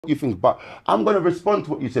you think, but I'm going to respond to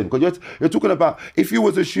what you said, because you're talking about if you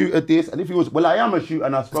was a shooter this, and if you was, well, I am a shooter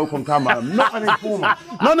and I spoke on camera. I'm not an informer.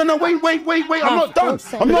 No, wait, I'm not done.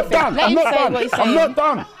 I'm not done.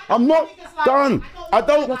 I'm not done. I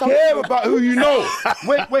don't care about who you know.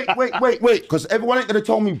 Wait, because everyone ain't going to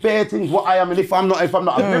tell me bare things what I am and if I'm not. I've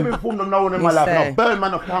never informed of no one in my life, and I've burned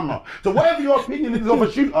man off camera. So whatever your opinion is of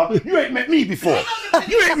a shooter, you ain't met me before.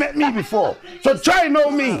 So try and know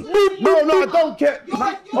me. No, I don't care.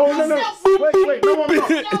 Oh, wait,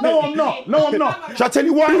 no, I'm not. Shall I tell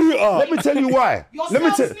you why? Let me tell you why.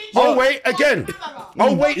 Oh, wait again.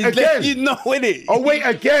 You know it. Oh, wait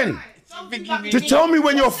again. Just tell me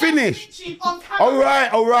when you're finished. All right.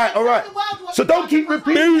 So don't keep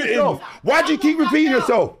repeating yourself. Why do you keep repeating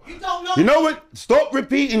yourself? You know what? Stop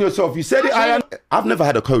repeating yourself. You said it. I've never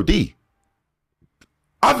had a code D.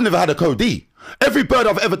 Every bird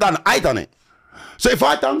I've ever done, I done it. So if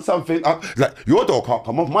I done something, like your dog can't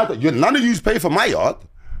come off my dog. None of you pay for my yard.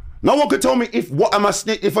 No one could tell me if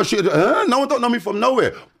I should. No one don't know me from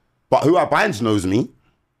nowhere. But who I binds knows me.